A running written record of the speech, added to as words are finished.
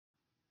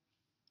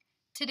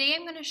Today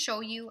I'm going to show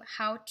you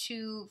how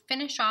to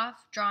finish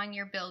off drawing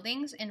your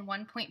buildings in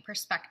one-point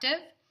perspective,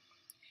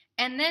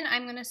 and then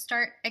I'm going to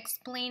start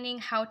explaining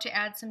how to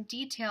add some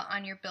detail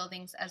on your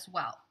buildings as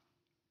well.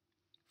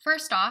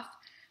 First off,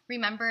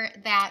 remember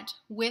that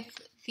with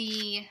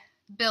the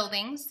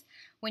buildings,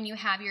 when you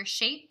have your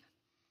shape,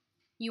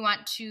 you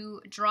want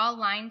to draw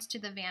lines to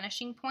the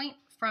vanishing point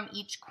from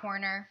each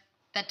corner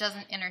that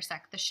doesn't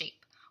intersect the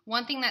shape.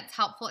 One thing that's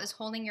helpful is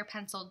holding your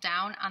pencil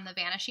down on the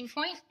vanishing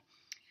point,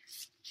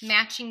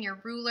 matching your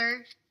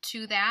ruler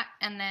to that,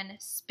 and then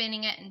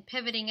spinning it and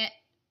pivoting it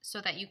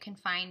so that you can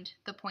find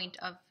the point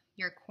of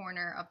your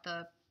corner of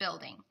the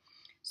building.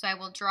 So I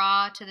will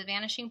draw to the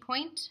vanishing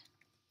point.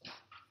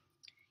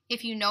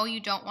 If you know you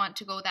don't want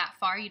to go that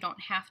far, you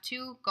don't have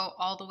to go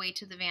all the way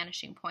to the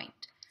vanishing point.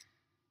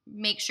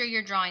 Make sure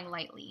you're drawing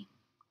lightly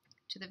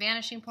to the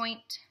vanishing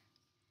point,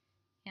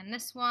 and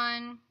this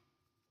one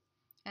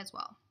as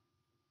well.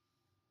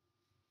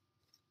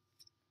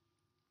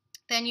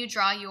 Then you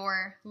draw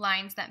your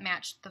lines that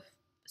match the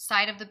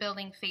side of the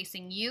building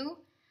facing you.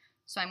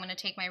 So I'm going to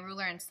take my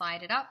ruler and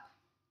slide it up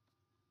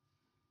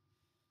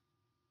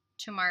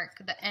to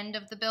mark the end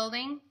of the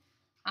building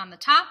on the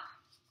top,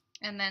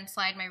 and then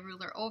slide my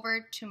ruler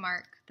over to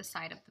mark the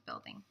side of the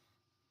building.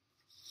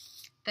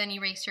 Then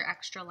erase your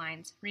extra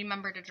lines.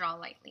 Remember to draw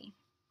lightly.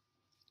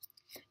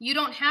 You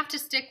don't have to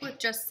stick with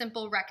just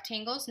simple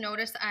rectangles.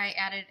 Notice I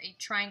added a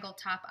triangle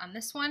top on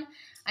this one.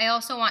 I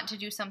also want to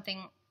do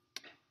something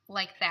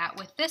like that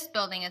with this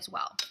building as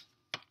well.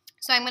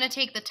 So I'm going to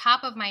take the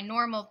top of my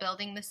normal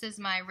building. This is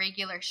my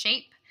regular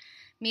shape.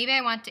 Maybe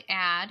I want to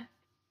add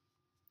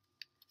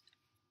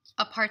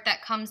a part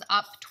that comes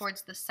up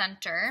towards the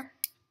center.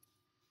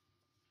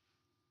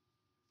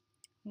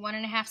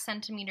 1.5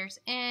 centimeters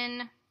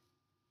in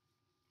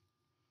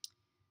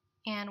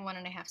and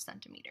 1.5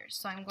 centimeters.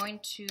 So I'm going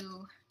to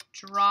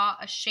draw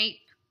a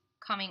shape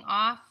coming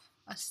off,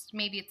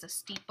 maybe it's a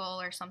steeple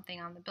or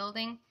something on the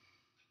building.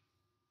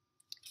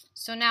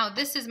 So now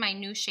this is my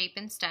new shape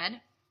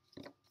instead.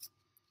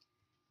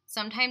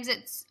 Sometimes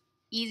it's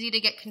easy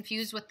to get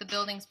confused with the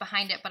buildings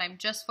behind it, but I'm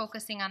just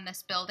focusing on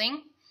this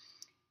building.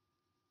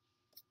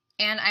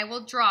 And I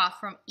will draw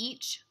from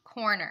each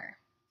corner.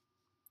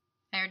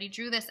 I already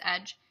drew this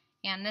edge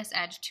and this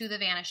edge to the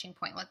vanishing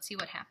point. Let's see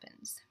what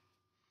happens.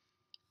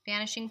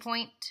 Vanishing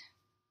point,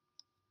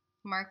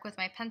 mark with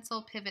my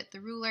pencil, pivot the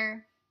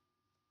ruler.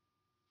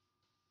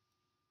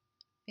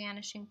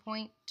 Vanishing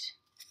point.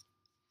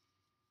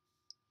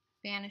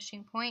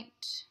 Vanishing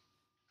point,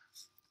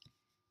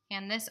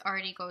 and this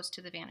already goes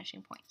to the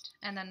vanishing point,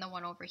 and then the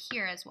one over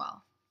here as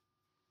well,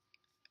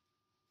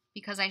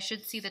 because I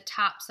should see the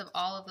tops of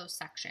all of those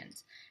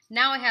sections.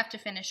 Now I have to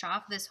finish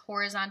off. This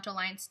horizontal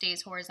line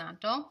stays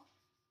horizontal,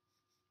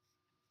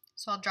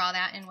 so I'll draw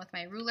that in with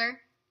my ruler.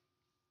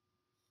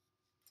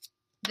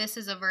 This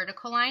is a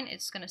vertical line.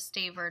 It's going to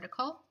stay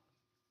vertical.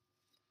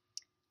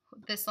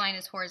 This line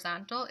is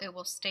horizontal. It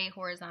will stay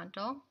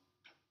horizontal.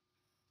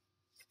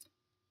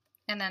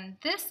 And then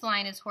this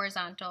line is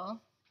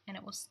horizontal, and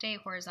it will stay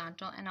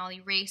horizontal, and I'll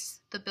erase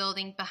the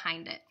building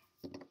behind it.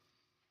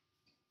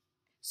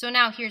 So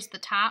now here's the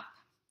top,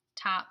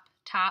 top,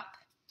 top,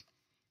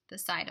 the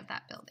side of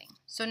that building.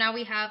 So now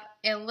we have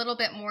a little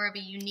bit more of a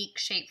unique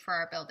shape for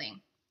our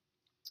building.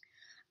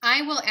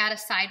 I will add a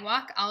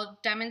sidewalk. I'll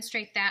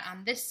demonstrate that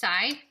on this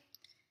side.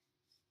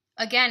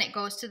 Again, it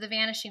goes to the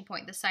vanishing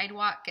point. The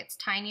sidewalk gets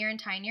tinier and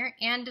tinier,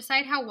 and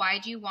decide how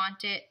wide you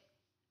want it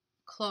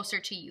closer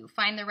to you.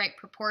 Find the right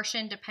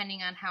proportion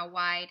depending on how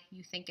wide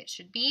you think it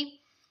should be,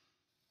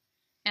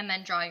 and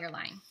then draw your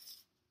line.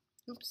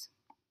 Oops.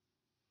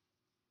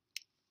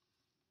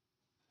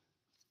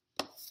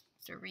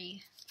 To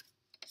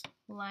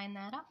reline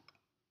that up.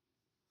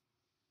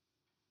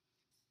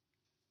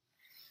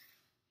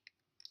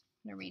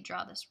 I'm going to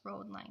redraw this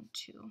road line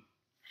too.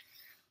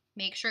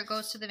 Make sure it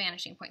goes to the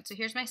vanishing point. So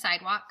here's my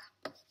sidewalk.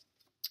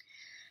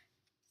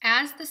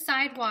 As the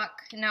sidewalk,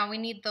 now we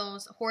need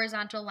those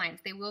horizontal lines.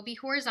 They will be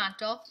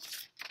horizontal.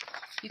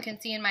 You can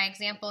see in my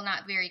example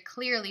not very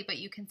clearly, but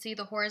you can see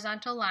the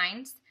horizontal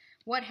lines.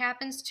 What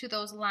happens to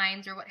those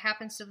lines, or what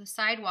happens to the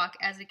sidewalk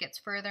as it gets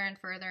further and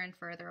further and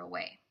further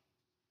away?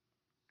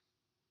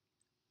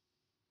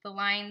 The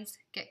lines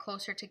get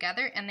closer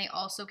together, and they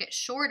also get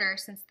shorter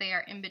since they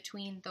are in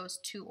between those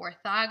two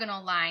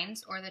orthogonal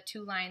lines, or the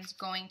two lines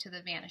going to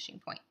the vanishing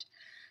point.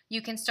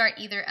 You can start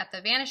either at the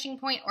vanishing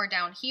point or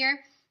down here.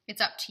 It's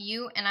up to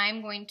you, and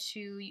I'm going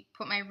to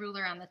put my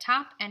ruler on the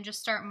top and just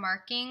start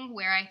marking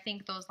where I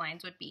think those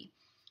lines would be.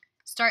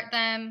 Start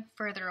them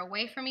further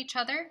away from each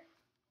other,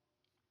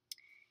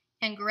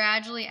 and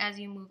gradually as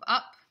you move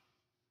up,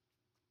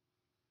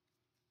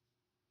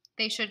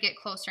 they should get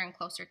closer and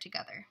closer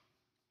together.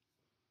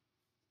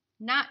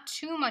 Not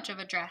too much of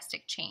a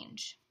drastic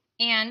change,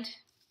 and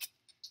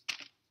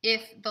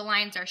if the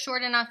lines are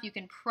short enough, you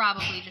can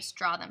probably just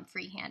draw them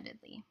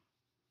free-handedly.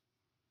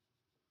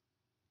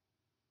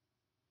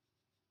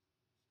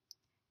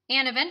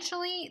 And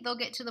eventually they'll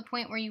get to the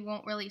point where you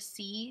won't really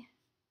see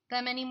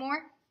them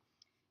anymore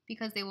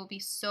because they will be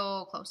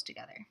so close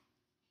together.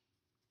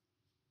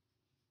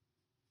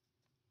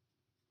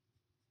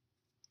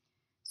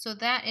 So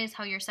that is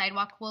how your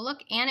sidewalk will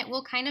look, and it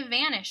will kind of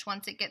vanish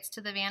once it gets to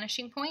the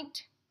vanishing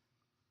point.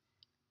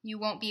 You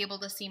won't be able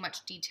to see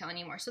much detail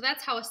anymore. So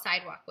that's how a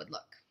sidewalk would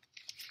look.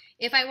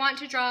 If I want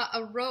to draw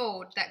a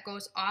road that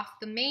goes off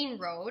the main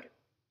road,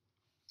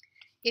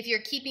 if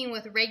you're keeping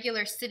with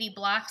regular city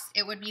blocks,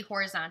 it would be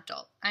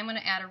horizontal. I'm going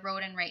to add a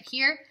road in right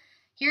here.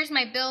 Here's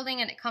my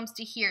building and it comes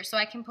to here, so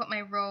I can put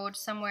my road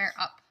somewhere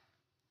up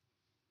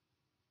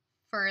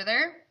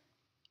further,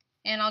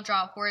 and I'll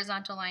draw a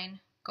horizontal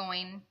line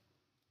going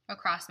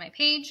across my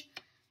page,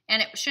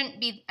 and it shouldn't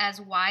be as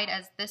wide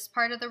as this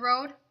part of the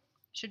road. It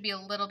should be a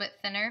little bit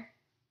thinner.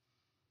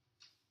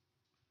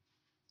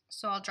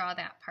 So I'll draw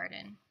that part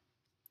in,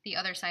 the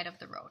other side of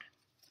the road.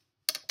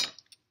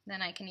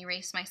 Then I can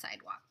erase my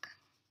sidewalk.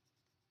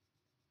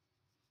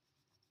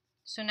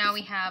 So now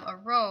we have a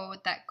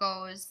road that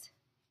goes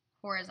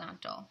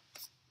horizontal.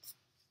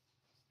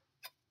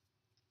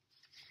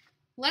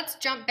 Let's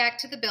jump back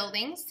to the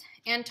buildings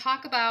and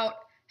talk about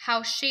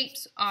how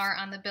shapes are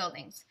on the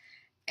buildings.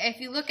 If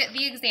you look at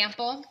the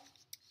example,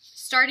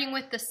 starting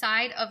with the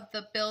side of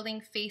the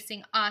building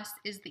facing us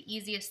is the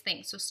easiest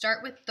thing. So start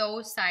with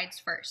those sides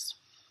first.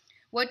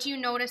 What do you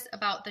notice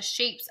about the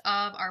shapes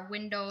of our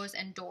windows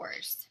and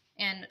doors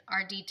and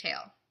our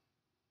detail?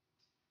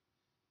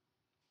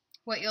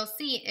 What you'll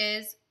see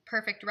is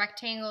perfect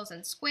rectangles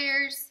and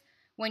squares.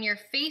 When you're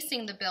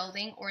facing the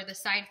building, or the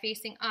side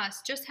facing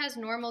us, just has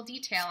normal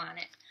detail on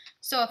it.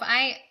 So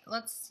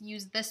let's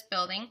use this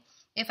building.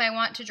 If I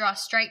want to draw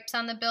stripes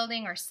on the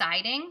building or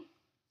siding,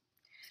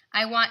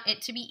 I want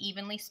it to be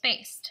evenly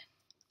spaced.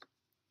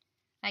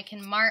 I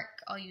can mark,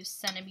 I'll use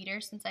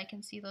centimeters since I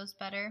can see those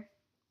better.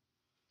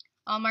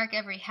 I'll mark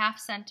every ½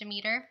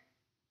 centimeter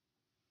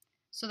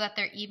so that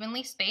they're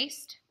evenly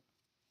spaced.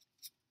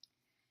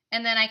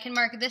 And then I can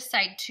mark this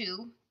side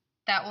too.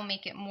 That will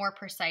make it more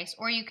precise,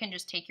 or you can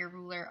just take your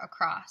ruler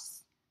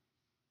across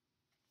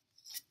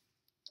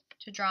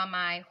to draw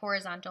my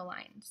horizontal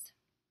lines.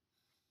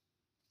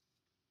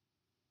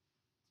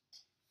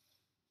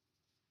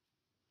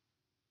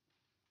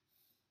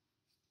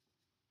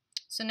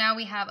 So now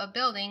we have a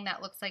building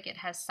that looks like it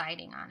has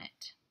siding on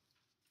it.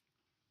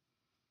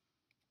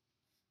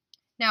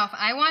 Now if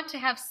I want to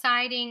have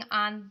siding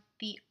on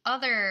the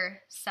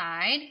other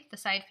side, the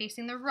side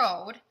facing the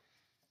road,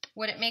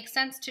 would it make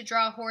sense to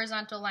draw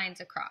horizontal lines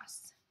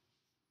across?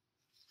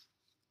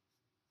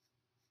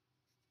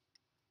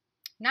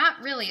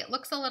 Not really. It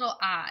looks a little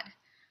odd.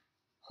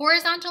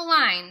 Horizontal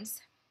lines,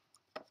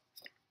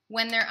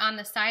 when they're on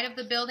the side of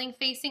the building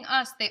facing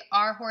us, they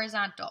are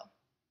horizontal.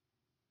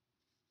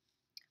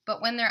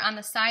 But when they're on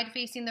the side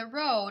facing the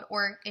road,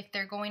 or if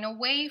they're going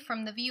away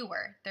from the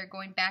viewer, they're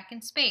going back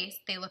in space,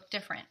 they look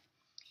different.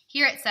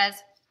 Here it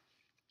says,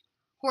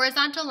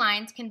 horizontal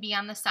lines can be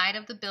on the side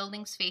of the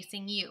buildings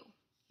facing you.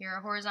 Here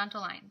are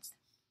horizontal lines.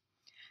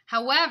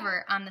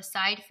 However, on the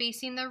side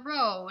facing the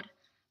road,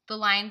 the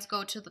lines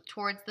go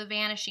towards the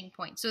vanishing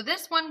point. So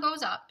this one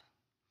goes up.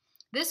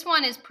 This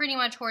one is pretty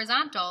much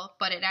horizontal,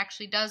 but it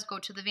actually does go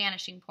to the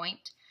vanishing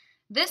point.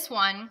 This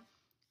one,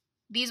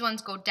 these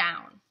ones go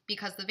down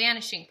because the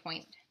vanishing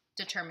point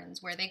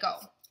determines where they go.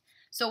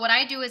 So what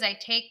I do is I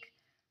take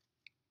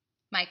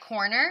my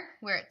corner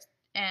where it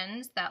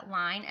ends, that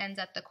line ends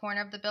at the corner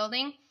of the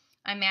building.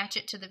 I match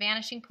it to the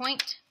vanishing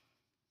point.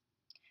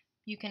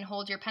 You can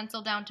hold your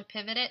pencil down to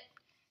pivot it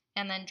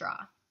and then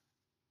draw.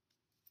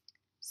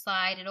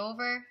 Slide it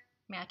over,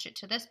 match it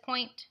to this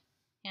point,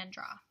 and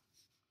draw.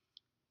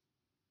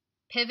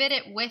 Pivot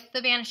it with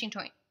the vanishing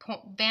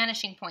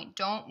point.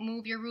 Don't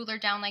move your ruler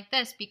down like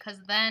this because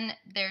then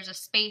there's a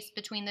space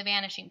between the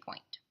vanishing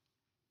point.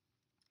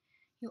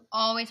 You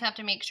always have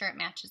to make sure it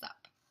matches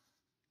up.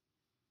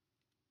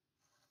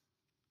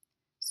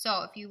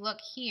 So if you look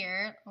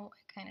here, oh,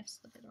 I kind of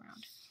slid it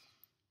around.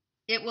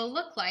 It will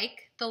look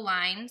like the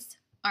lines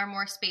are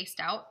more spaced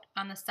out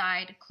on the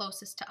side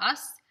closest to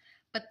us,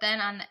 but then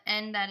on the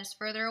end that is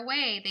further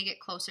away, they get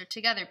closer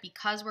together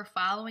because we're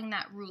following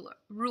that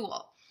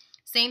rule.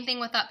 Same thing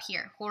with up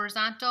here.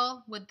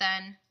 Horizontal would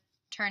then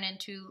turn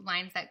into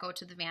lines that go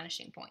to the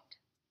vanishing point.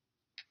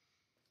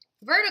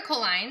 Vertical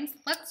lines,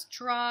 let's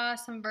draw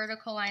some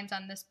vertical lines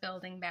on this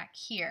building back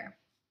here.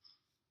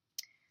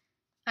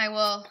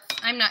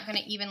 I'm not going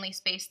to evenly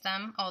space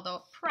them, although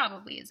it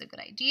probably is a good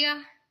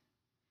idea.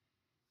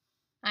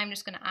 I'm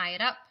just going to eye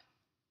it up,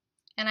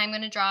 and I'm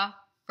going to draw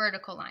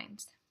vertical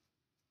lines.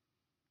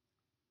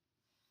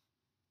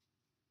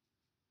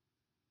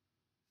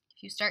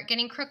 If you start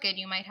getting crooked,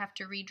 you might have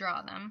to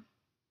redraw them.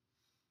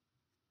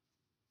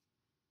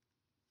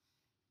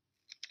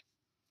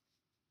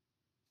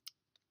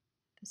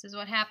 This is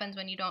what happens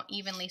when you don't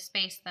evenly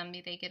space them.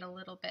 They get a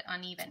little bit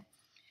uneven.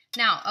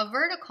 Now, a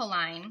vertical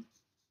line,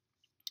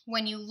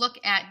 when you look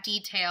at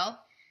detail,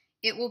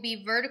 it will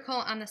be vertical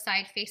on the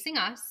side facing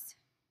us,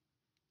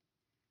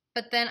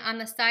 but then on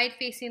the side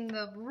facing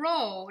the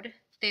road,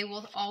 they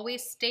will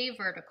always stay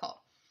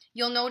vertical.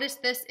 You'll notice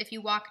this if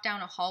you walk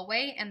down a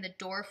hallway and the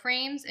door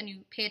frames, and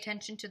you pay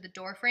attention to the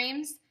door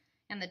frames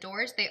and the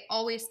doors, they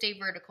always stay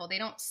vertical. They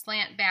don't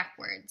slant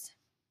backwards.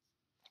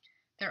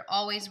 They're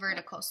always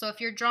vertical. So if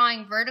you're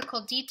drawing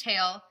vertical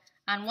detail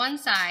on one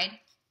side,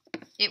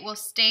 it will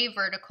stay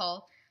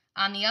vertical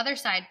on the other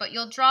side, but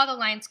you'll draw the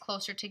lines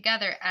closer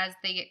together as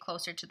they get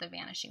closer to the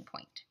vanishing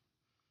point,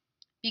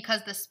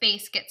 because the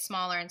space gets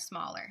smaller and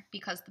smaller,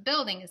 because the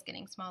building is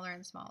getting smaller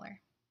and smaller.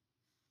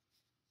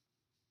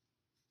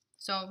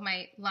 So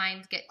my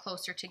lines get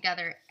closer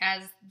together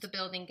as the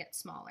building gets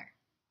smaller.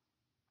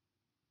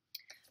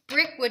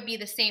 Brick would be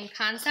the same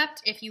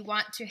concept. If you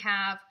want to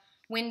have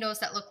windows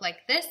that look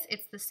like this,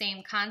 it's the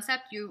same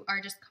concept. You are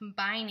just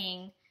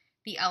combining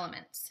the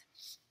elements.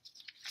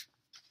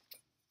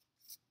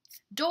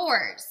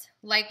 Doors,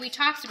 like we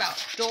talked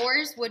about,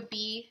 doors would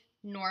be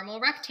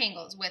normal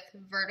rectangles with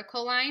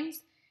vertical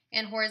lines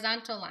and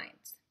horizontal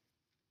lines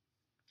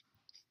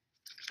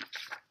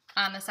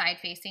on the side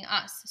facing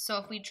us. So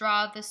if we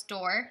draw this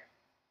door,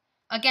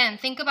 again,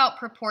 think about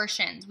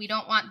proportions. We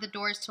don't want the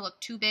doors to look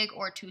too big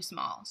or too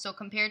small. So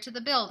compared to the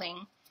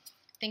building,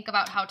 think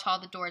about how tall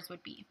the doors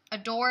would be. A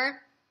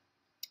door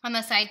on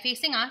the side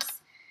facing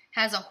us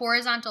has a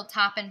horizontal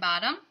top and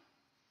bottom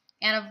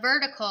and a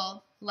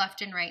vertical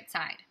left and right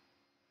side.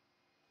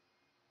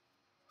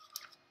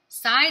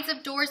 Sides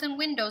of doors and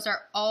windows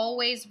are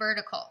always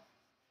vertical,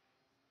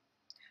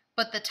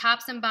 but the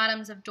tops and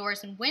bottoms of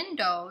doors and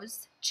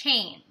windows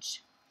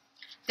change.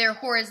 They're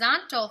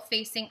horizontal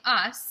facing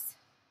us,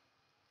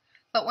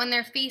 but when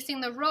they're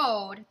facing the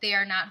road, they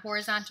are not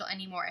horizontal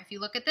anymore. If you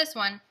look at this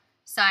one,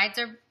 sides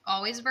are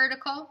always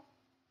vertical,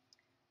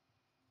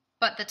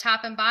 but the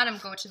top and bottom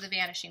go to the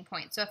vanishing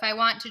point. So if I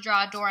want to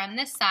draw a door on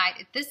this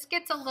side, this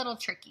gets a little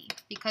tricky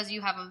because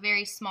you have a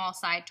very small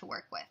side to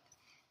work with.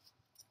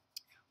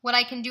 What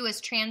I can do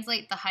is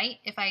translate the height.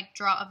 If I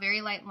draw a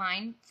very light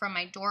line from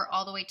my door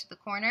all the way to the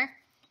corner,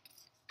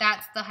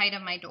 that's the height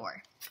of my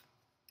door.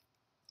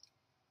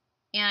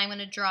 And I'm going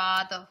to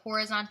draw the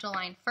horizontal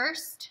line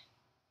first.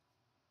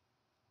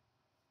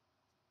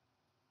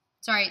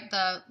 Sorry,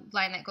 the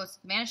line that goes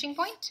to the vanishing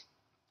point.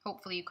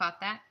 Hopefully you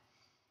caught that.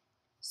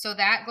 So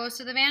that goes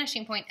to the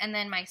vanishing point, and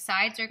then my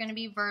sides are going to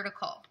be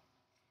vertical.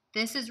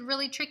 This is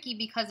really tricky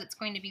because it's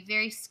going to be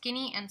very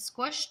skinny and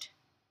squished,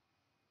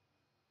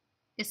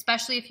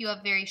 especially if you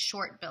have very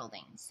short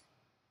buildings.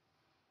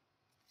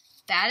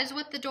 That is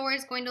what the door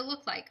is going to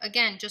look like.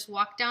 Again, just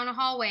walk down a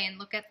hallway and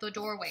look at the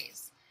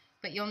doorways,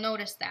 but you'll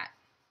notice that.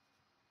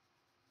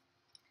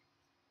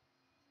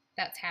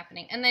 That's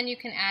happening. And then you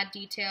can add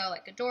detail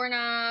like a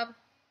doorknob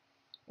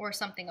or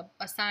something,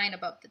 a sign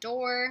above the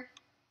door.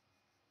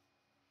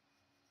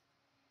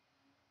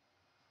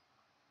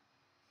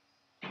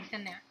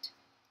 And that.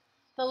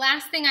 The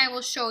last thing I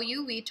will show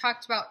you, we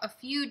talked about a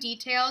few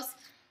details.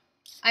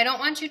 I don't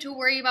want you to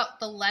worry about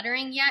the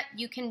lettering yet.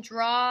 You can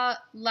draw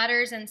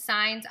letters and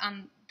signs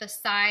on the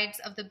sides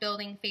of the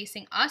building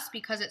facing us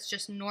because it's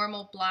just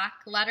normal block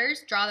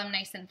letters. Draw them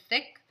nice and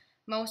thick.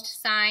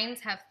 Most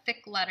signs have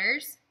thick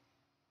letters.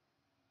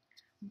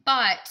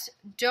 But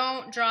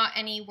don't draw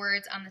any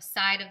words on the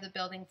side of the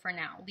building for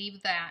now.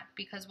 Leave that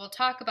because we'll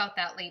talk about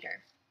that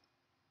later.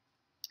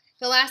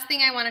 The last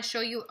thing I want to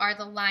show you are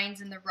the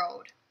lines in the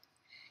road.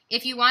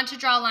 If you want to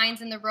draw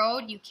lines in the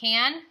road, you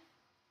can.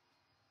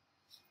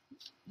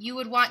 You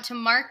would want to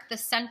mark the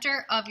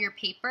center of your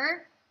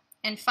paper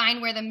and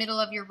find where the middle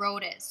of your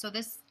road is. So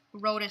this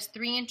road is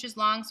 3 inches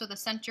long, so the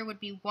center would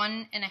be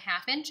 1.5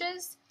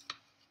 inches.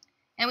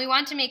 And we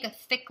want to make a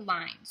thick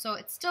line. So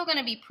it's still going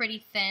to be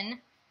pretty thin,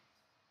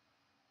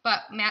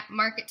 but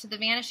mark it to the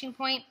vanishing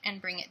point and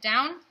bring it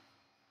down.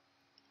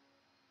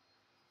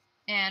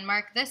 And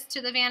mark this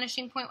to the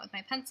vanishing point with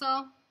my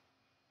pencil.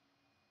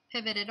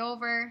 Pivot it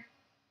over.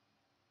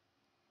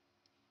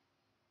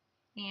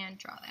 And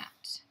draw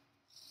that.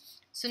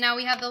 So now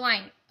we have the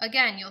line.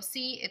 Again, you'll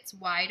see it's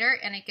wider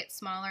and it gets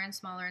smaller and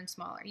smaller and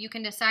smaller. You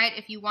can decide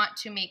if you want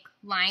to make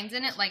lines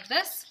in it like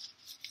this.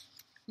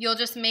 You'll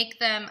just make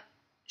them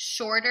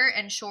shorter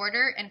and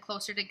shorter and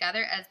closer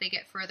together as they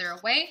get further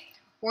away.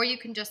 Or you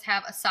can just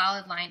have a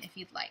solid line if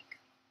you'd like.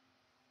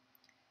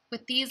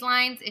 With these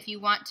lines, if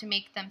you want to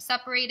make them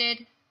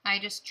separated, I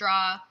just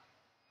draw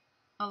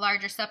a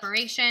larger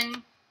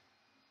separation,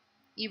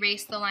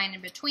 erase the line in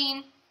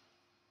between.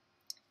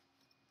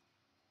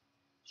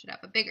 Should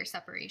have a bigger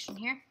separation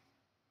here.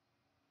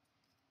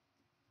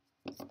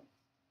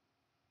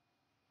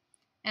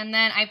 And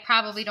then I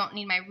probably don't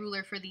need my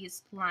ruler for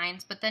these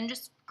lines, but then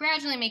just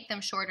gradually make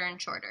them shorter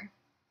and shorter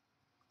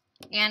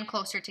and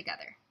closer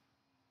together.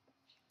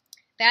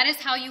 That is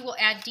how you will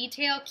add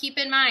detail. Keep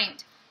in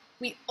mind,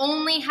 we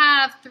only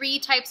have 3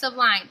 types of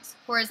lines: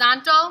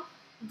 horizontal,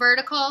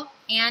 vertical,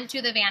 and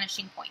to the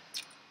vanishing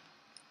point.